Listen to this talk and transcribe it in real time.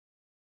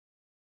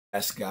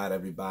Bless God,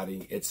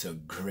 everybody. It's a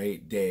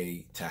great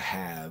day to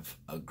have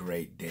a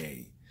great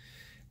day.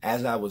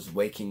 As I was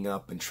waking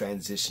up and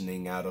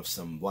transitioning out of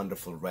some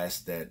wonderful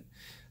rest that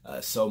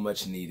so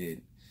much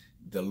needed,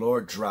 the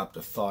Lord dropped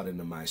a thought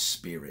into my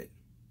spirit.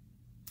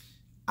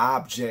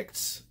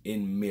 Objects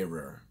in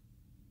mirror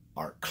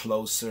are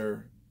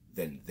closer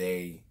than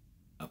they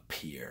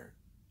appear.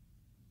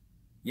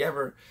 You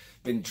ever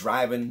been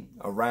driving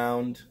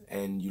around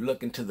and you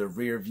look into the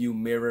rear view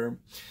mirror,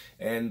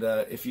 and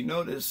if you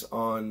notice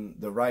on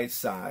the right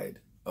side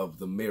of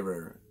the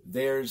mirror,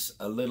 there's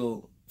a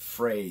little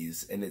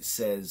phrase and it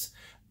says,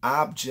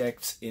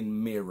 objects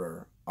in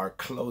mirror are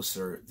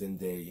closer than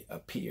they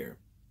appear.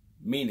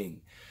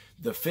 Meaning,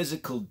 the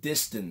physical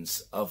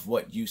distance of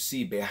what you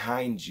see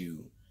behind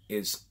you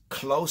is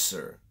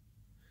closer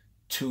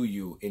to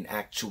you in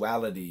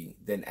actuality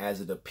than as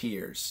it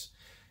appears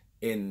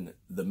in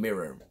the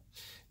mirror.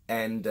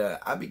 And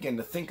I began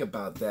to think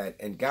about that,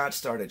 and God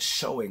started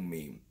showing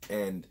me,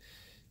 and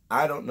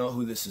I don't know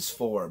who this is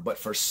for, but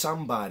for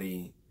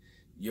somebody,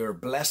 your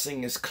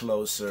blessing is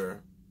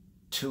closer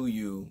to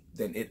you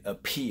than it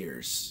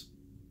appears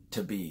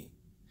to be.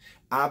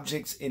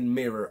 Objects in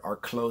mirror are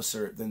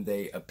closer than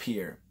they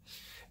appear.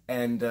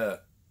 And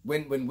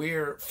when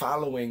we're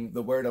following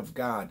the Word of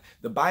God,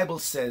 the Bible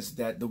says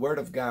that the Word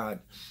of God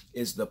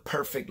is the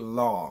perfect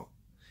law.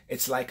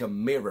 It's like a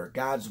mirror.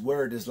 God's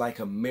Word is like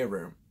a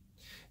mirror.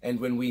 And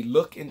when we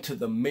look into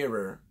the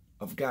mirror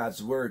of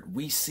God's Word,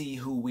 we see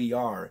who we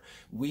are.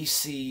 We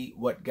see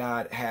what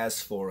God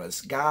has for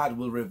us. God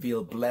will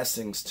reveal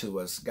blessings to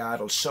us.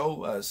 God will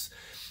show us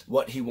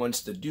what He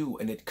wants to do.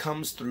 And it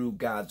comes through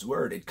God's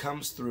Word. It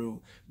comes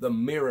through the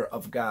mirror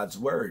of God's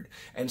Word.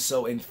 And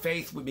so in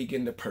faith, we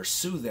begin to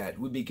pursue that.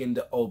 We begin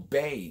to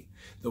obey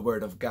the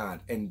Word of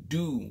God and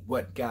do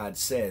what God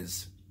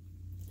says.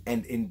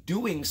 And in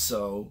doing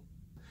so,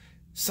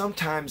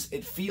 sometimes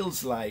it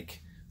feels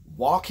like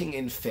walking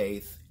in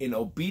faith, in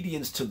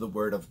obedience to the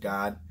Word of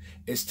God,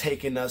 is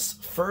taking us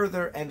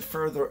further and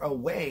further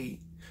away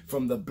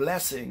from the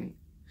blessing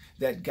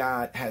that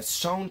God has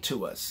shown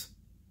to us.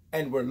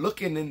 And we're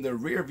looking in the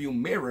rearview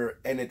mirror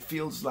and it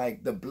feels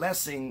like the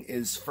blessing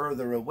is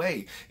further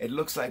away. It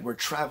looks like we're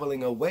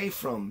traveling away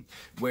from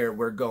where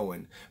we're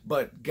going.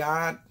 But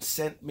God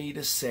sent me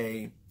to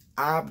say,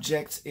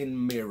 objects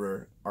in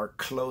mirror are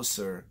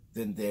closer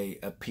than they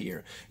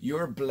appear.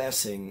 Your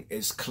blessing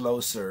is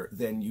closer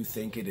than you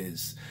think it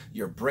is.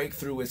 Your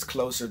breakthrough is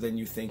closer than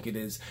you think it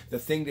is. The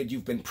thing that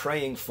you've been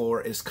praying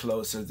for is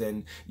closer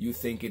than you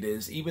think it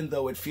is. Even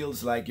though it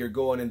feels like you're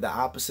going in the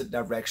opposite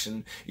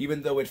direction,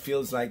 even though it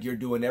feels like you're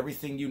doing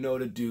everything you know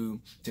to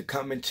do to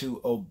come into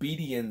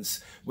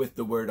obedience with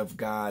the Word of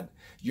God,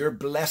 your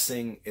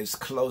blessing is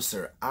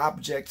closer.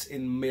 Objects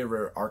in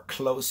mirror are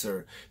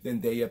closer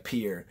than they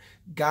appear.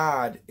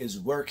 God is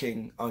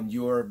working on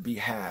your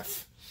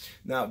behalf.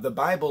 Now, the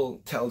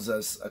Bible tells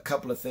us a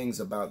couple of things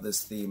about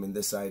this theme and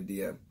this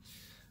idea.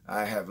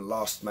 I have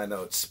lost my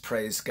notes.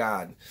 Praise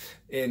God.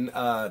 In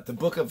the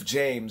book of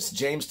James,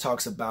 James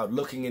talks about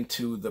looking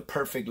into the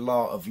perfect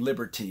law of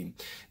liberty,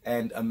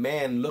 and a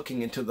man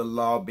looking into the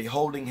law,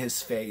 beholding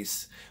his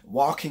face,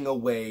 walking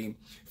away,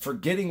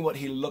 forgetting what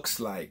he looks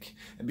like,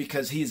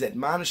 because he's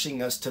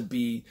admonishing us to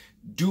be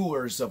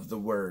doers of the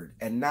word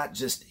and not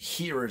just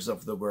hearers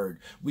of the word.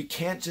 We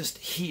can't just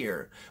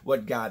hear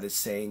what God is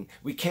saying.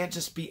 We can't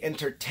just be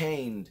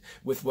entertained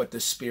with what the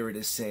Spirit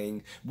is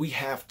saying. We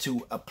have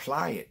to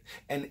apply it.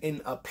 And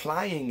in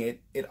applying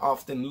it, it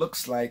often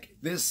looks like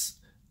this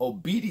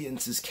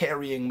obedience is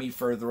carrying me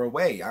further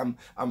away.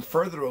 I'm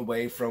further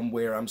away from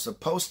where I'm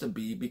supposed to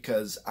be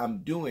because I'm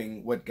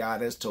doing what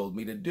God has told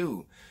me to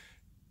do.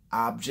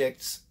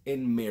 Objects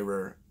in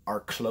mirror are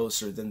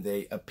closer than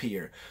they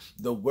appear.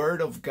 The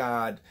Word of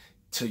God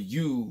to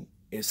you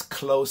is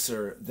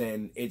closer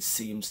than it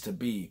seems to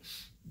be.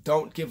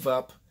 Don't give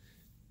up.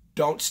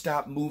 Don't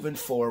stop moving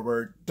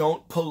forward.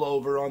 Don't pull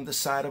over on the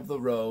side of the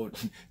road.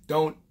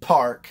 Don't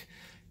park.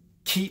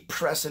 Keep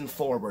pressing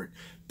forward.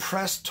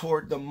 Press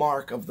toward the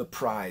mark of the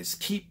prize.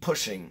 Keep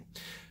pushing.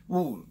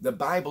 Ooh, the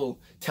Bible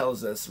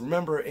tells us,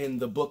 remember in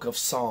the book of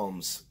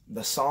Psalms,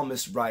 the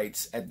psalmist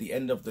writes at the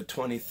end of the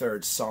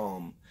 23rd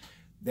Psalm,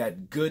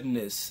 that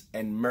goodness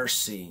and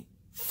mercy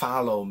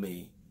follow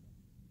me.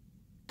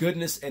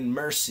 Goodness and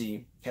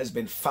mercy has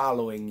been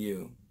following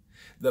you.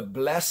 The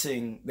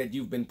blessing that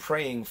you've been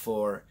praying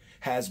for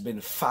has been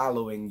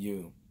following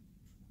you.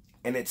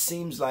 And it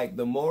seems like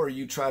the more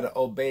you try to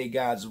obey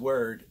God's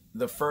word,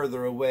 the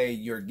further away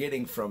you're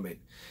getting from it.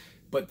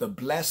 But the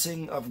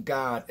blessing of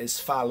God is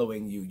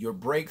following you. Your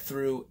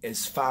breakthrough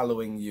is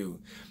following you.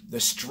 The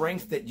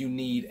strength that you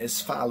need is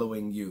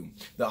following you.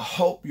 The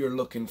hope you're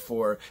looking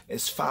for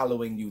is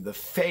following you. The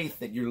faith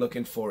that you're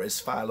looking for is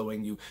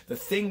following you. The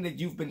thing that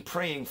you've been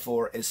praying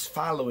for is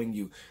following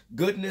you.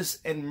 Goodness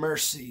and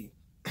mercy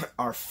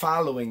are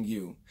following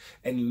you.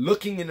 And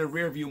looking in the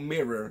rearview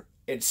mirror,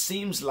 it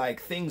seems like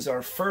things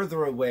are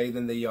further away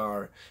than they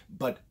are,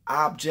 but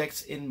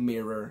objects in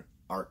mirror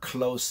are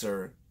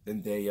closer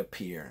than they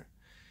appear.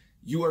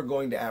 you are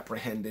going to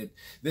apprehend it.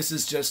 This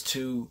is just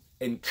to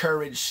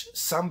encourage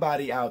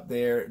somebody out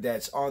there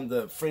that's on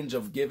the fringe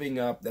of giving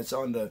up, that's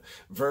on the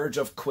verge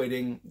of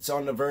quitting, it's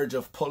on the verge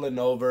of pulling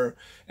over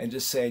and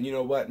just saying, you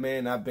know what,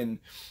 man, I've been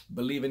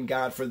believing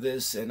God for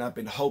this and I've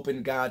been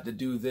hoping God to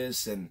do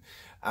this, and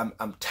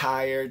I'm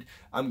tired.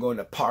 I'm going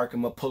to park.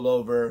 I'm going to pull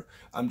over.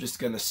 I'm just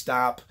going to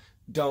stop.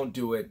 Don't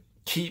do it.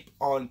 Keep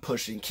on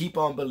pushing. Keep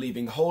on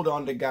believing. Hold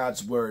on to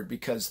God's word,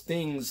 because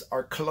things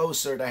are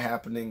closer to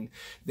happening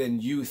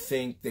than you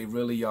think they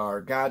really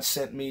are. God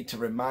sent me to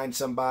remind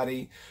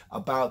somebody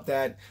about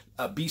that.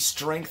 Be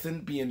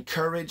strengthened. Be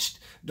encouraged.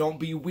 Don't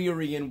be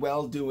weary in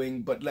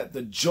well-doing, but let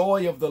the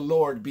joy of the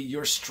Lord be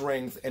your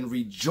strength, and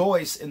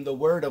rejoice in the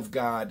word of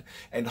God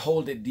and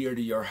hold it dear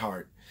to your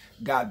heart.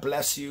 God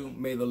bless you.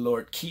 May the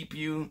Lord keep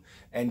you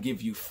and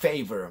give you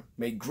favor.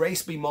 May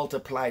grace be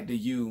multiplied to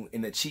you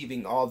in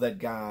achieving all that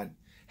God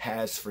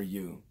has for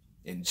you.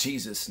 In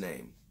Jesus'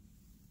 name.